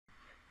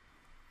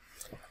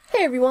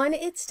Hey everyone,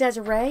 it's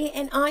Desiree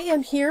and I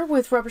am here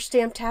with Rubber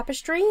Stamp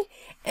Tapestry,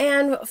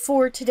 and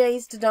for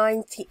today's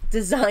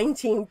design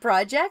team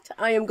project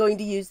I am going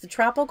to use the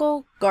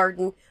Tropical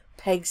Garden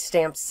Peg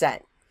Stamp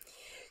set.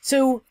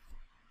 So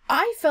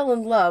I fell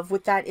in love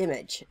with that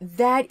image.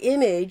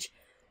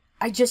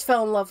 I just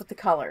fell in love with the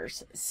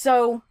colors.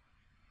 So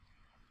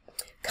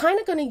kind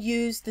of going to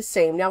use the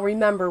same. Now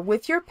remember,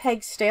 with your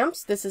peg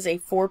stamps, this is a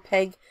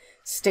 4-peg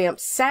stamp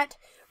set.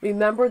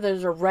 Remember,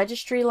 there's a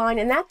registry line,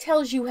 and that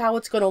tells you how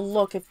it's going to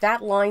look if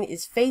that line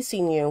is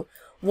facing you,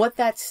 what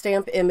that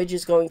stamp image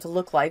is going to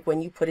look like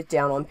when you put it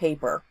down on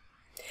paper.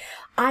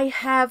 I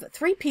have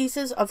 3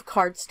 pieces of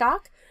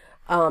cardstock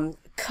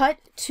cut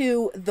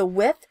to the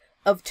width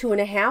of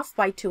 2.5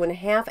 by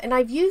 2.5, and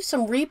I've used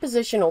some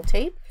repositional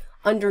tape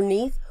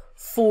underneath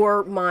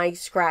for my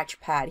scratch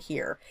pad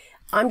here.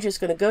 I'm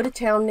just going to go to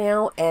town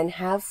now and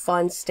have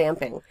fun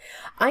stamping.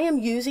 I am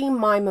using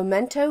my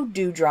Memento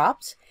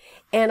Dewdrops,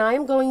 and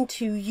I'm going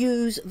to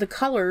use the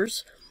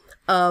colors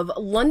of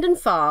London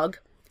Fog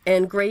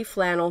and Gray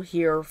Flannel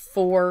here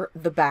for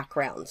the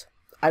background.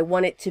 I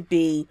want it to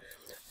be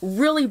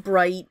really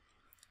bright,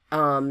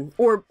 I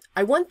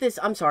want this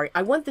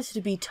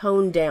to be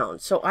toned down.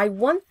 So I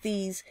want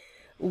these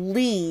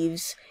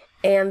leaves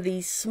and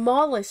the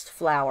smallest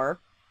flower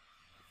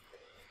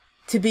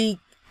to be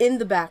in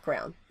the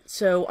background.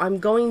 So I'm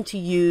going to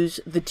use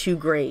the 2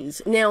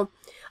 grays. Now,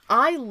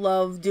 I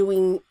love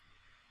doing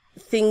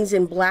things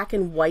in black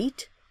and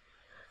white,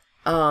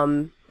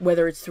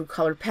 whether it's through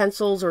colored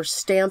pencils or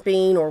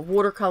stamping or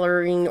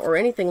watercoloring or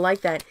anything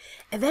like that,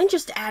 and then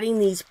just adding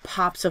these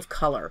pops of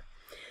color.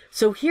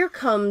 So here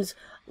comes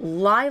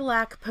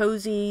Lilac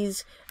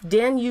Posies,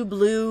 Danube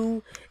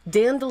Blue,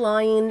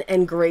 Dandelion,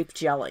 and Grape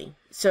Jelly.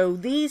 So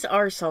these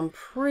are some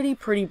pretty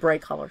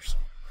bright colors.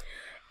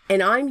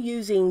 And I'm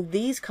using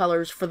these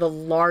colors for the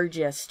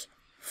largest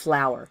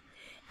flower.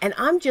 And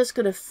I'm just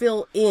going to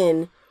fill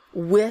in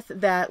with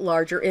that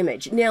larger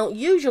image. Now,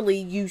 usually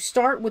you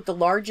start with the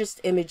largest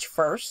image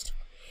first,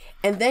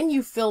 and then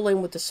you fill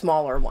in with the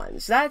smaller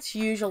ones. That's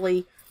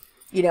usually,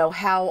 you know,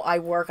 how I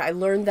work. I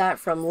learned that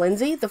from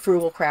Lindsay, the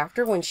Frugal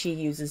Crafter, when she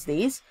uses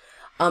these.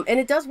 And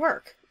it does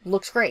work.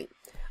 Looks great.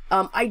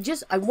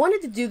 I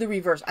wanted to do the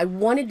reverse. I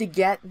wanted to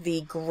get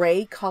the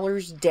gray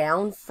colors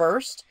down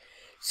first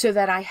so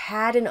that I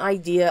had an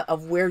idea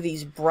of where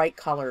these bright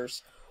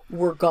colors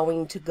were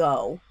going to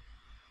go.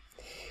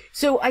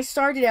 So I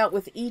started out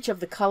with each of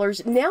the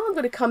colors. Now I'm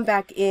going to come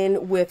back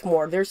in with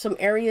more. There's some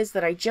areas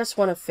that I just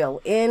want to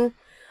fill in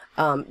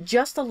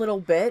just a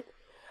little bit.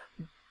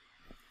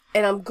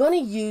 And I'm going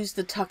to use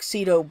the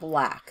Tuxedo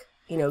Black.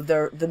 You know,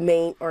 the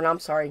main, or I'm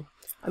sorry,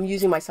 I'm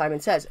using my Simon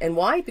Says. And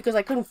why? Because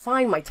I couldn't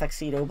find my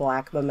Tuxedo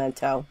Black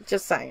Memento.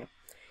 Just saying.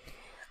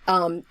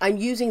 I'm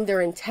using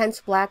their Intense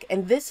Black,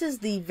 and this is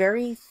the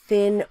very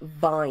thin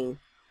vine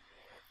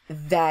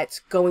that's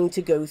going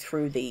to go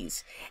through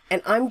these,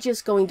 and I'm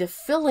just going to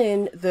fill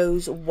in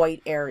those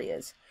white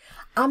areas.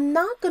 I'm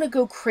not going to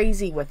go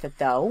crazy with it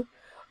though,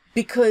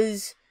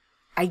 because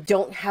I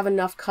don't have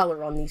enough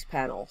color on these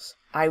panels.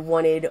 I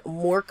wanted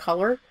more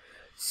color,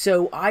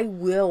 so I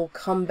will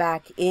come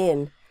back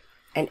in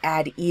and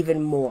add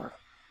even more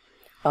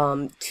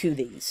to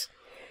these.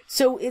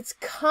 So it's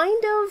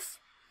kind of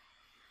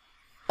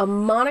a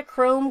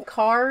monochrome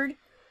card,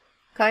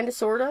 kind of,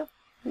 sort of,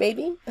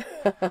 maybe.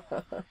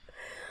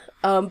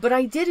 But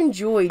I did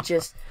enjoy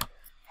just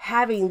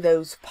having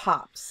those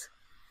pops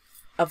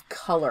of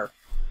color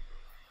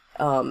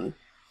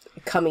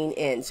coming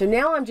in. So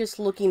now I'm just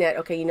looking at,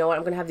 okay, you know what,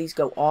 I'm going to have these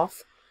go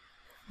off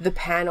the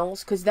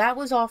panels, because that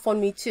was off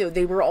on me too.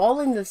 They were all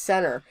in the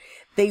center.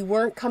 They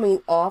weren't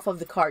coming off of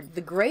the card.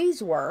 The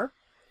grays were,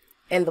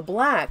 and the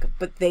black,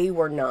 but they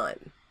were not.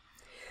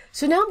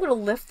 So now I'm going to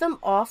lift them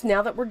off.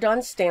 Now that we're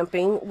done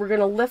stamping, we're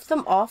going to lift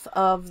them off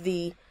of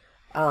the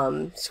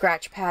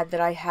scratch pad that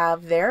I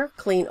have there,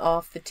 clean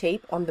off the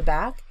tape on the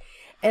back,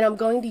 and I'm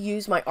going to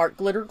use my art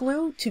glitter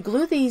glue to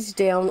glue these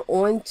down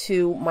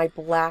onto my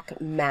black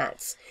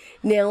mats.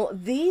 Now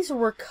these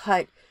were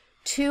cut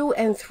 2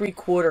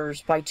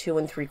 3/4 by 2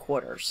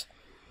 3/4,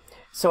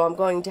 so I'm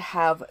going to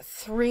have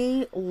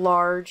 3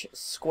 large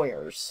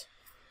squares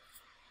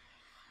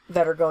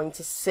that are going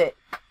to sit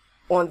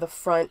on the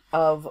front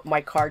of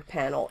my card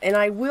panel, and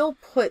I will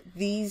put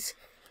these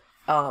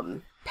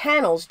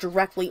panels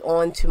directly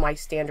onto my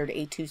standard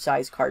A2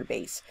 size card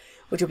base,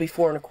 which will be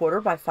 4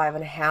 1/4 by 5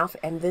 1/2,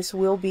 and this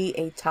will be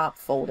a top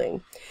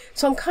folding.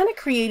 So I'm kind of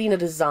creating a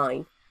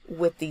design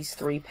with these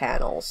 3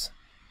 panels.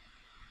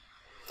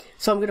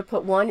 So I'm going to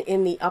put one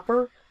in the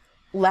upper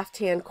left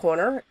hand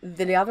corner.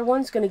 The other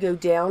one's going to go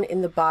down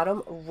in the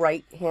bottom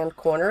right hand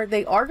corner.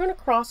 They are going to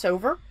cross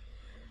over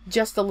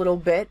just a little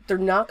bit. They're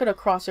not going to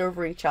cross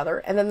over each other.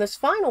 And then this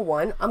final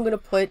one I'm going to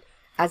put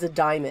as a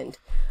diamond,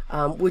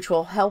 which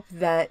will help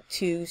that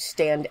to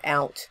stand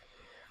out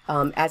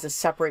as a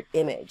separate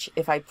image.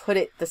 If I put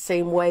it the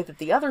same way that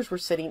the others were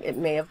sitting, it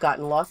may have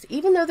gotten lost.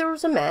 Even though there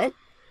was a mat,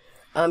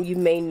 you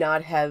may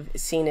not have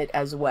seen it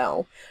as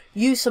well.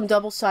 Use some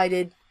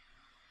double-sided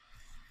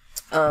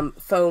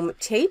foam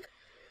tape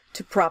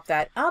to prop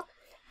that up.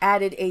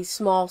 added a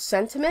small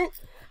sentiment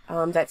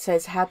that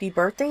says happy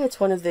birthday. It's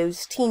one of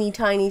those teeny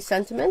tiny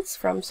sentiments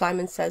from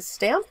Simon Says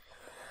Stamp.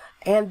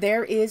 And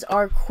there is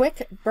our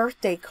quick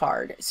birthday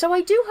card. So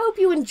I do hope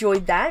you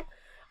enjoyed that.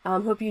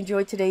 Hope you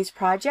enjoyed today's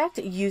project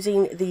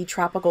using the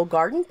Tropical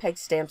Garden Peg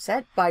Stamp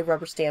Set by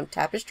Rubber Stamp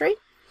Tapestry.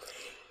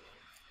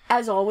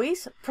 As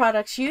always,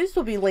 products used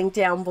will be linked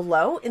down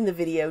below in the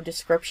video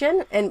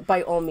description. And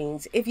by all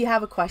means, if you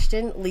have a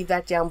question, leave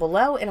that down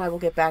below and I will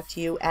get back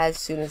to you as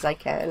soon as I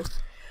can.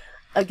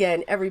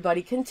 Again,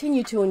 everybody,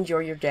 continue to enjoy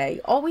your day.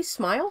 Always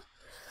smile.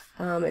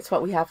 It's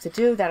what we have to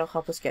do. That'll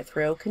help us get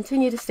through.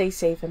 Continue to stay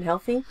safe and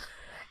healthy.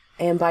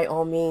 And by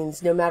all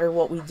means, no matter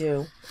what we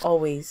do,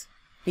 always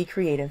be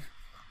creative.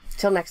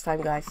 Till next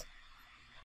time, guys.